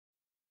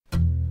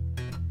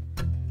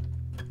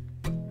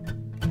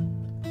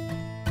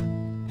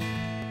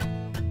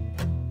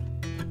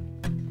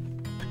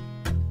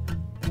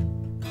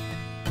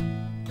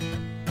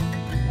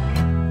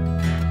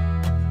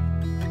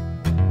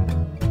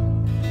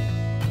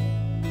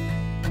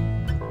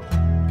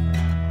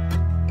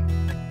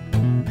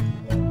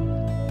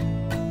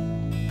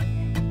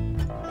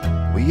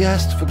We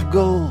asked for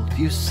gold,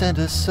 you sent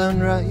us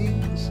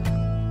sunrise.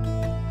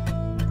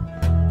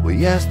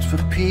 We asked for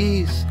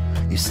peace,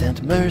 you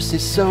sent mercy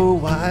so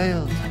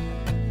wild.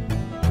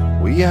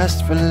 We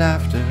asked for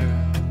laughter,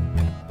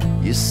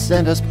 you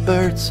sent us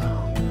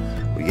birdsong.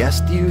 We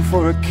asked you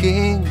for a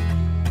king,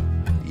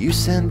 you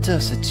sent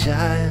us a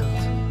child.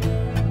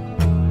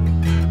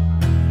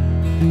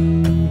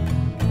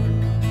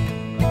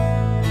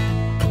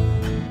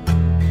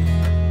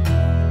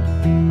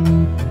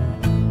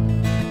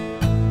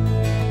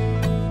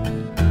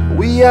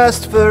 We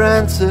asked for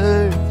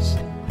answers,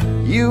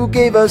 you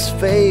gave us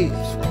faith.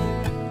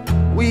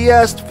 We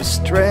asked for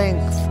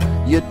strength,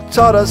 you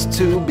taught us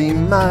to be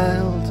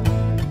mild.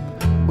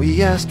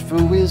 We asked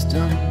for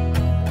wisdom,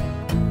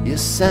 you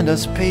sent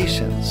us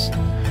patience.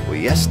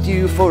 We asked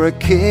you for a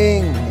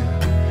king,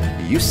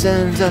 you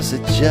sent us a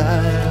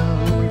child.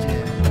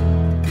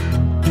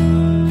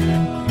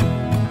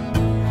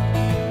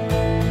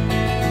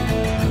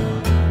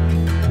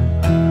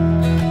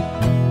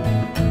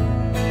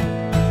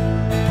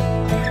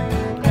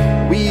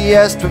 We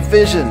asked for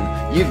vision,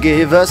 you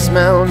gave us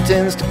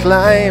mountains to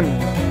climb.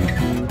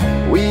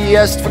 We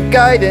asked for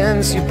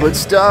guidance, you put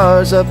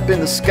stars up in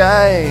the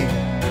sky.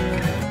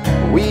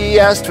 We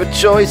asked for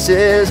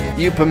choices,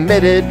 you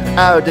permitted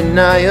our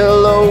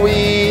denial. Oh,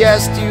 we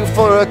asked you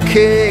for a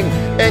king,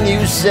 and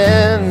you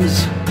send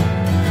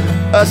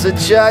us a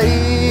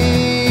child.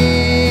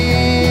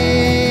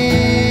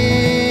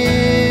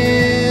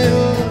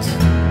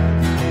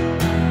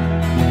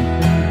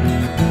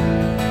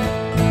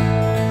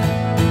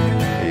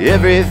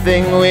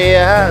 Everything we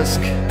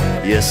ask,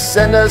 you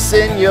send us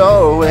in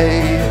your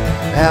way.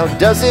 How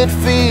does it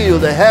feel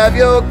to have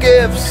your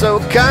gifts so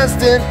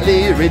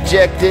constantly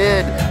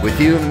rejected? With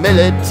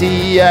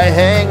humility I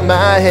hang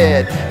my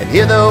head and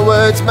hear the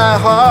words my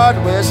heart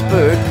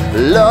whispered.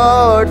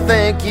 Lord,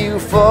 thank you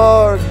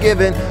for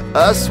giving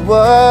us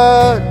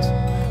what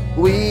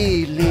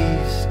we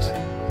least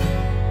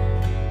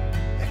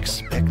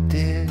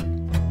expected.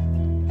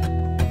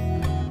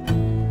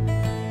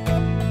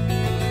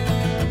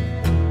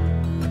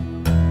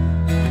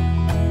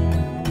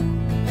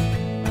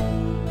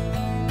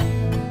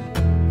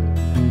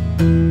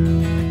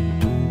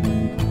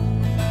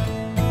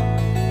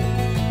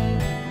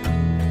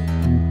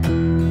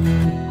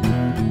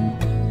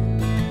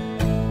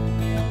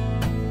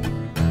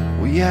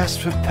 We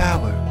asked for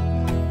power,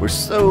 we're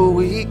so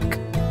weak.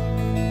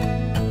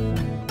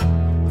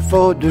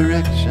 For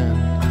direction,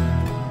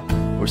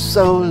 we're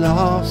so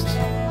lost.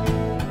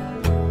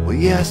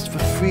 We asked for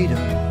freedom,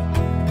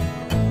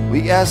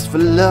 we asked for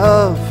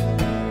love.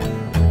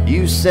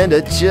 You sent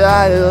a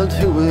child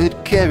who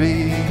would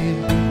carry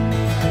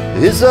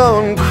his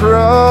own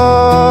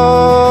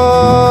cross.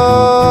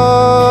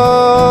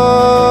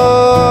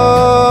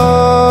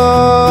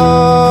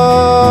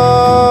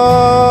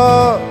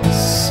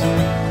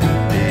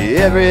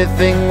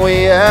 Everything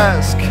we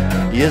ask,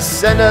 you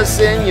send us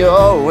in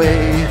your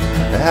way.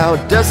 How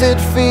does it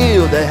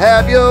feel to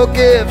have your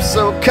gifts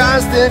so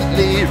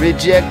constantly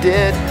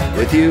rejected?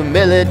 With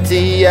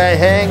humility I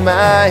hang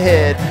my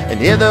head and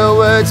hear the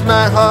words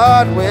my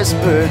heart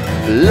whispered.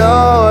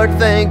 Lord,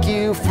 thank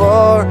you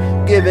for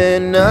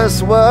giving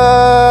us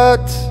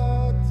what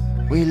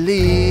we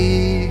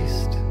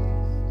least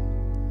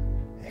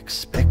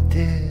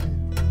expected.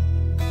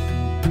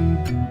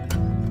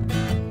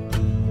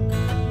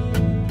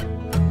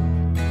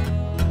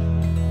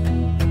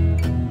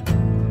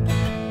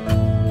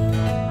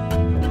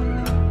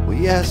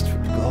 We asked for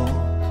gold,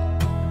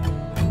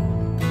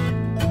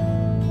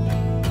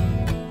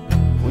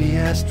 we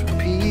asked for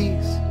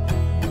peace,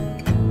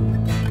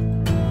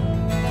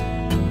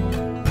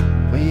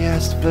 we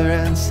asked for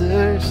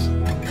answers,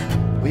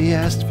 we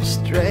asked for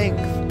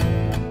strength,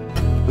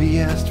 we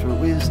asked for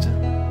wisdom,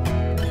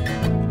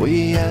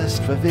 we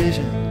asked for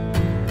vision,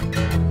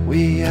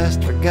 we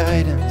asked for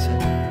guidance,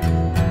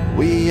 and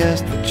we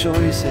asked for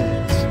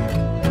choices.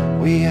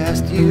 We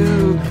asked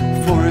you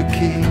for a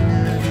king.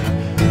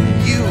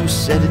 You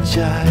sent a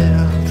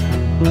child,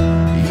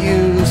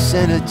 you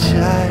sent a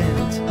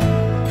child,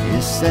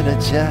 you sent a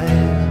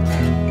child,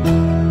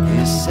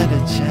 you sent a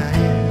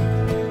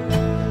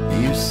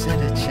child, you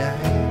sent a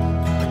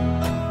child.